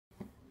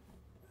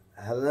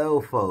Hello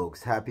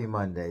folks, happy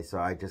Monday. So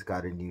I just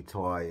got a new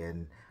toy,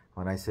 and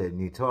when I say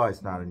new toy,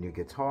 it's not a new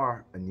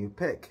guitar, a new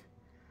pick,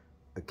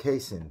 a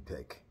Casein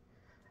pick.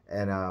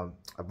 And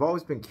I've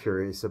always been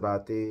curious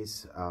about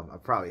these. I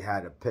probably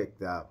had a pick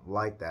that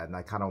like that, and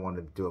I kind of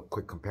wanted to do a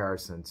quick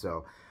comparison.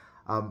 So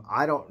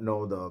I don't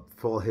know the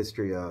full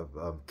history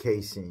of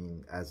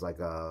Casein as like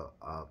a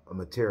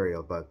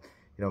material, but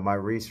you know, my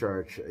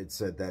research, it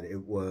said that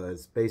it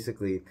was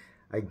basically,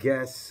 I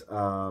guess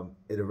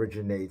it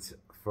originates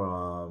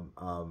from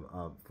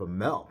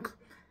milk,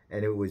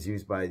 and it was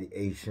used by the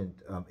ancient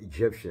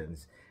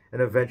Egyptians, and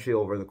eventually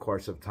over the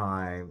course of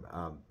time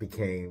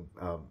became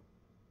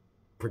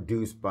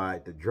produced by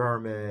the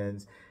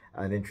Germans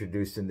and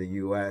introduced in the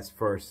U.S.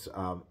 first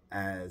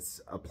as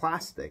a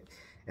plastic.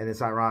 And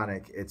it's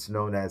ironic, it's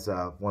known as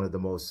one of the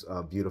most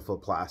beautiful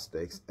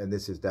plastics, and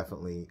this is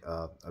definitely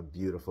a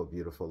beautiful,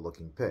 beautiful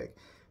looking pick.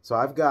 So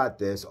I've got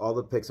this, all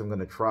the picks I'm going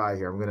to try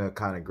here. I'm going to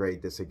kind of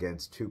grade this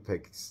against two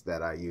picks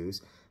that I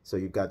use. So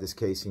you've got this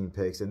Casein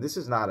picks, and this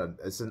is not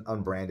it's an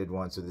unbranded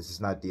one, so this is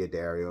not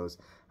Diodario's.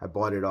 I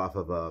bought it off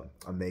of a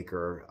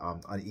maker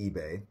on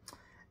eBay.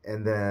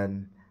 And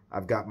then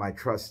I've got my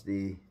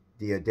trusty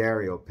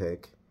Diodario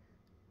pick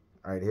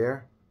right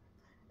here.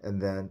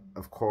 And then,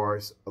 of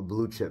course, a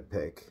blue chip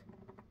pick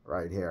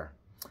right here.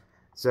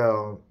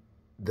 So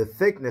the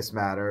thickness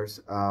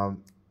matters.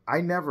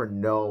 I never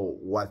know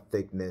what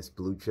thickness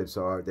blue chips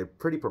are. They're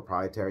pretty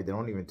proprietary. They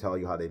don't even tell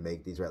you how they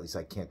make these, or at least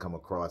I can't come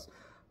across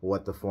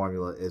what the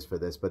formula is for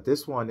this. But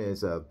this one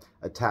is a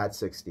TAD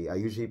 60. I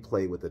usually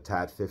play with a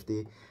TAD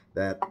 50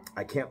 that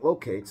I can't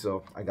locate,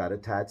 so I got a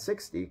TAD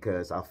 60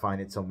 because I'll find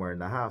it somewhere in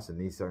the house, and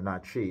these are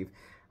not cheap.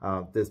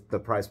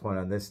 The price point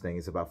on this thing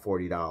is about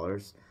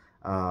 $40.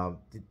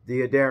 The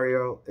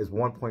Diodario is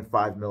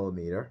 1.5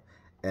 millimeter,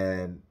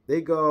 and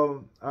they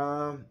go,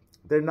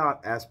 they're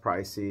not as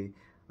pricey.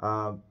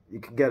 You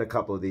can get a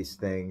couple of these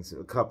things,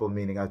 a couple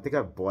meaning, I think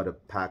I've bought a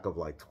pack of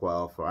like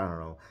 12 for, I don't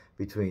know,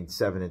 between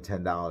 $7 and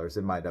 $10.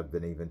 It might have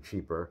been even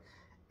cheaper.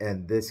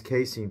 And this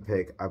Casein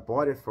pick, I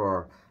bought it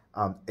for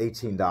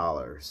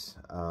 $18.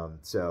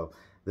 So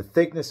the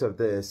thickness of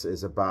this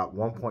is about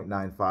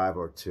 1.95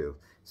 or 2.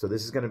 So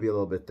this is going to be a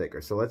little bit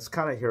thicker. So let's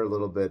kind of hear a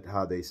little bit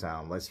how they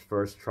sound. Let's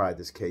first try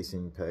this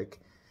Casein pick,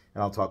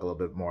 and I'll talk a little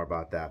bit more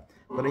about that.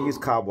 I'm going to use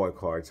cowboy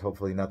chords,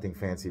 hopefully nothing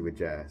fancy with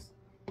jazz.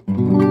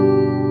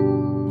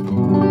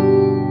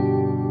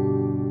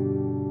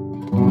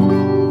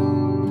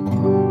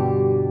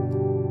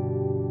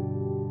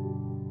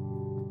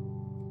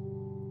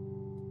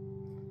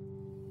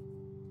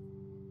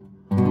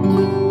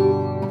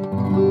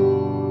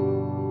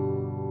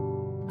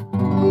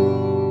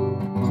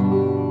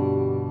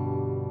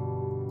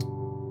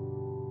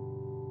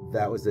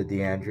 That was the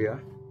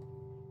D'Andrea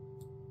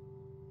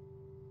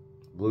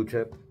blue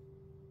chip.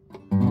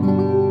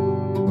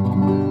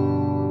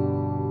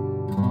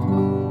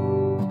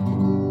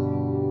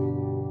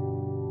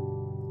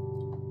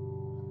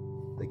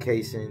 The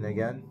Casein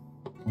again.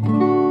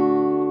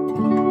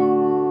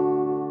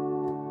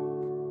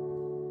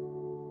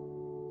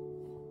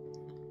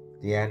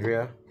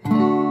 D'Andrea.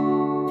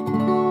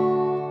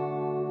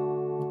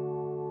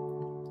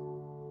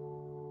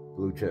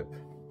 Blue chip.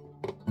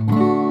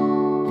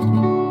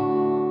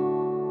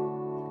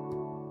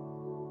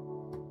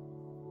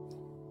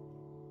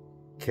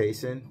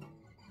 Casein.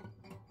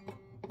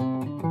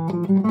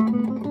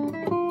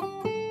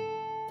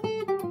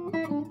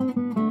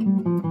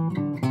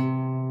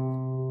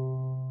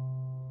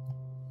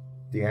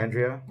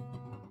 D'Andrea.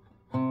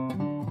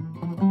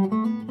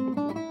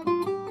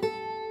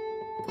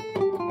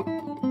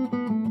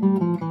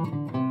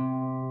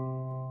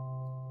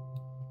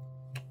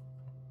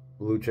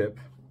 Blue chip.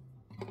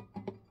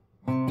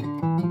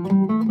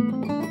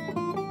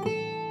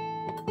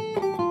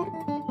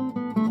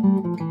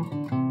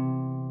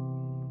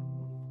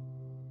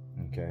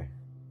 Okay.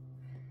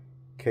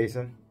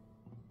 Casein.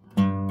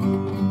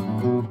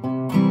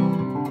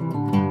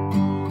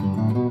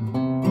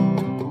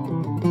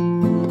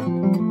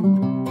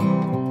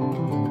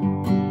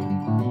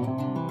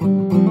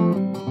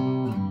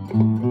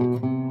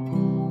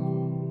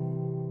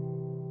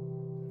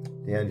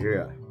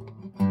 D'Andrea.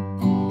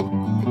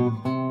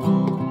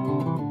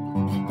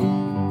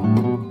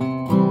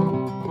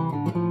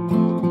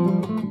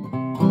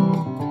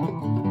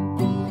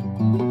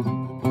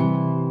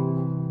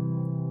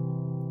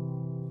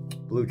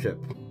 Blue chip.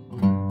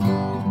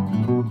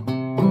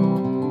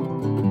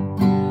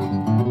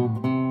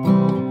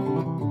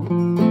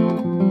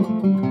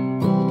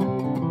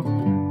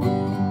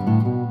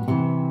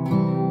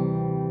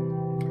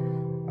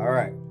 All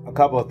right, a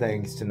couple of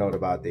things to note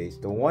about these.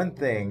 The one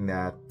thing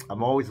that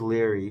I'm always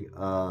leery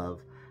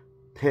of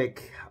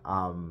pick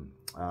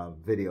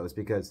videos,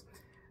 because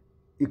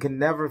you can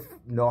never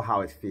know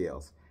how it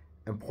feels.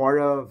 And part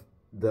of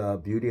the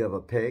beauty of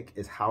a pick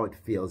is how it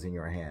feels in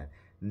your hand.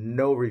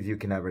 No review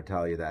can ever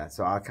tell you that.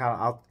 So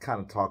I'll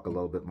kind of talk a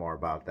little bit more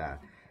about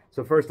that.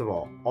 So first of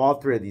all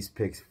three of these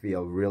picks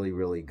feel really,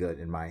 really good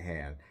in my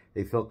hand.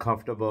 They feel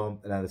comfortable,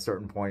 and at a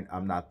certain point,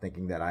 I'm not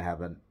thinking that I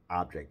have an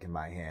object in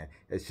my hand.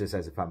 It's just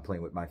as if I'm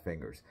playing with my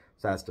fingers.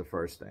 So that's the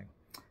first thing.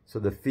 So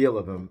the feel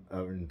of them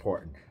are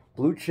important.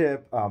 Blue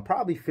chip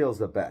probably feels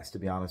the best, to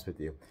be honest with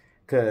you,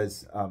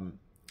 because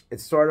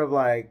it's sort of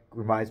like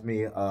reminds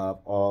me of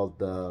all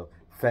the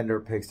Fender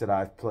picks that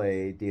I've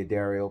played, the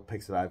Adagio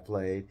picks that I've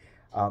played,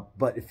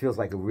 but it feels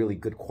like a really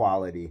good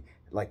quality.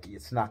 Like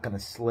it's not going to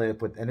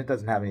slip, and it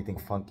doesn't have anything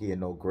funky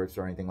and no grips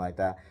or anything like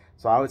that.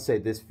 So I would say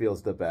this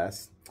feels the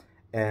best.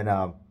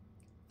 And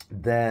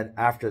then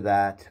after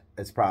that,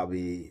 it's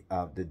probably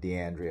the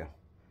D'Andrea.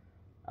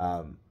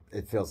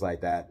 It feels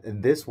like that.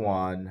 And this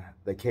one,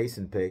 the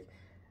Casein pick,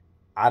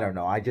 I don't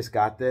know. I just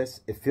got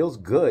this. It feels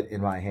good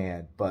in my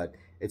hand, but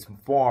it's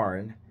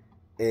foreign.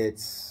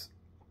 It's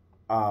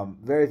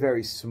very,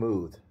 very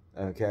smooth,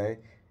 okay?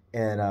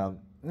 And I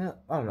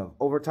don't know.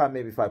 Over time,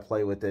 maybe if I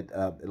play with it,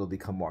 it'll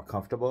become more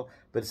comfortable.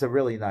 But it's a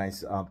really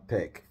nice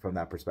pick from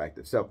that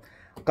perspective. So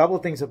a couple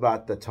of things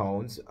about the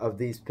tones of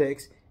these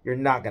picks. You're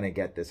not going to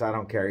get this. I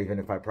don't care even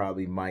if I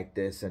probably mic'd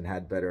this and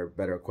had better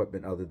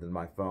equipment other than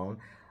my phone.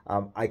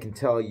 I can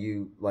tell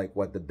you like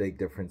what the big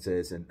difference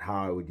is and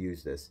how I would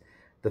use this.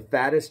 The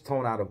fattest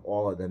tone out of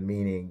all of them,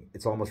 meaning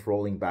it's almost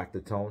rolling back the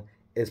tone,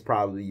 is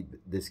probably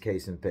this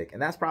Casein pick.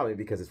 And that's probably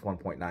because it's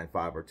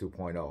 1.95 or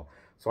 2.0.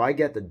 So I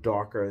get the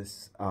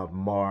darkest,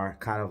 more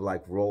kind of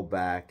like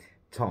rollback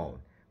tone,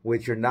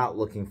 which you're not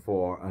looking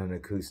for on an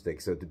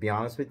acoustic. So to be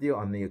honest with you,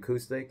 on the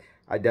acoustic,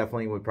 I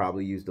definitely would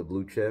probably use the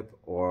blue chip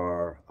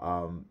or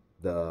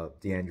the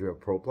D'Andrea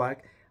Pro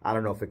Plec. I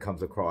don't know if it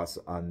comes across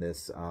on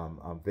this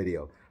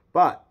video.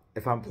 But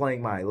if I'm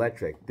playing my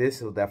electric,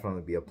 this will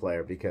definitely be a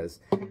player because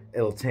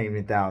it'll tame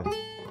it down.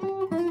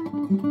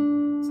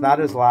 It's not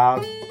as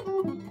loud.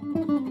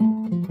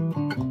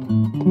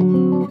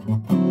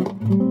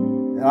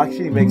 It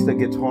actually makes the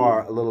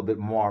guitar a little bit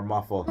more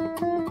muffled.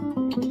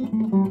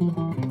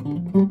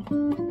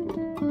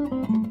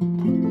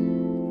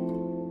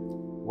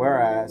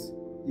 Whereas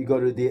you go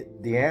to the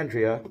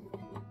D'Andrea,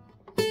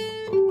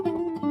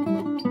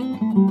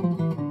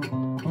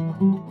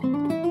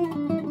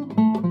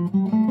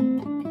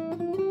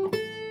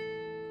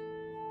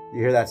 you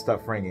hear that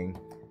stuff ringing.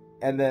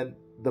 And then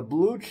the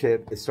blue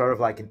chip is sort of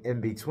like an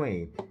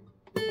in-between.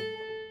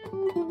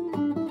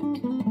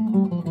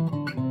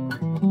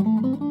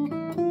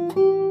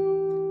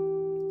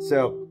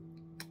 So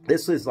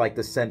this is like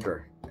the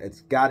center.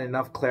 It's got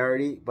enough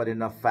clarity, but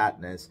enough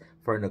fatness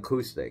for an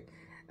acoustic.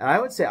 And I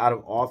would say out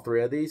of all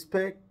three of these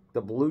pick,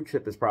 the blue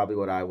chip is probably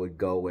what I would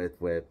go with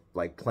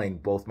like playing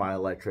both my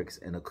electrics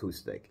and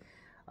acoustic.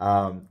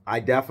 I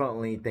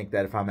definitely think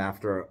that if I'm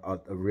after a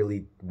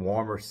really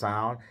warmer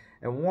sound,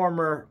 and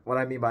warmer, what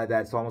I mean by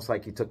that, it's almost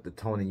like you took the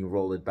tone and you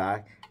rolled it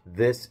back.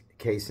 This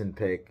Casein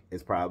pick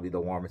is probably the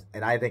warmest.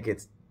 And I think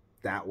it's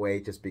that way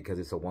just because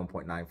it's a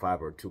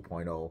 1.95 or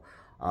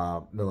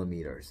 2.0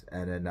 millimeters.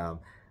 And then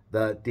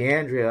the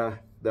D'Andrea,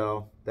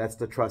 though, that's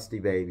the trusty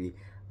baby.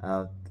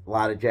 A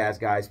lot of jazz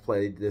guys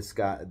play this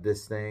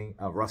thing.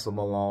 Russell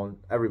Malone,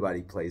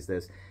 everybody plays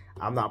this.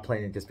 I'm not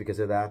playing it just because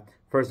of that.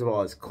 First of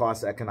all, it's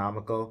cost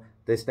economical.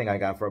 This thing I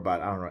got for about,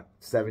 I don't know,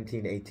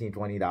 $17, $18,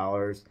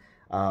 $20.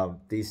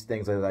 These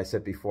things, as I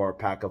said before, a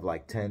pack of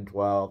like 10,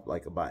 12,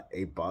 like about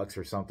 $8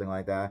 or something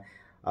like that.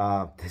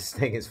 This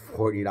thing is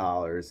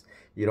 $40.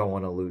 You don't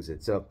want to lose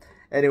it. So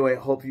anyway,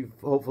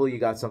 hopefully you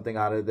got something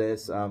out of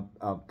this.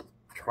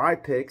 Try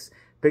picks.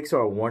 Picks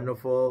are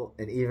wonderful,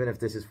 and even if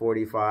this is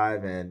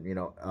 45 and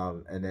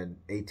and then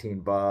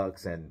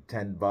 $18 and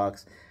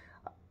 $10,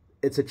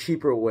 it's a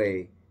cheaper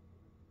way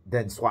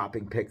than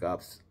swapping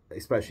pickups,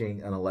 especially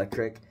an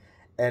electric.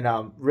 And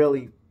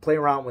really play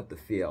around with the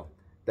feel.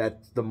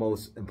 That's the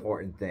most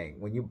important thing.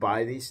 When you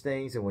buy these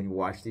things and when you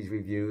watch these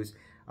reviews,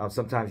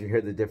 sometimes you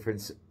hear the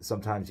difference,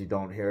 sometimes you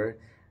don't hear it.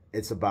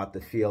 It's about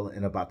the feel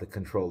and about the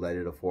control that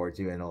it affords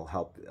you, and it'll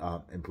help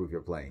improve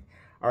your playing.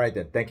 All right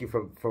then, thank you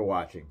for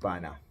watching. Bye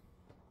now.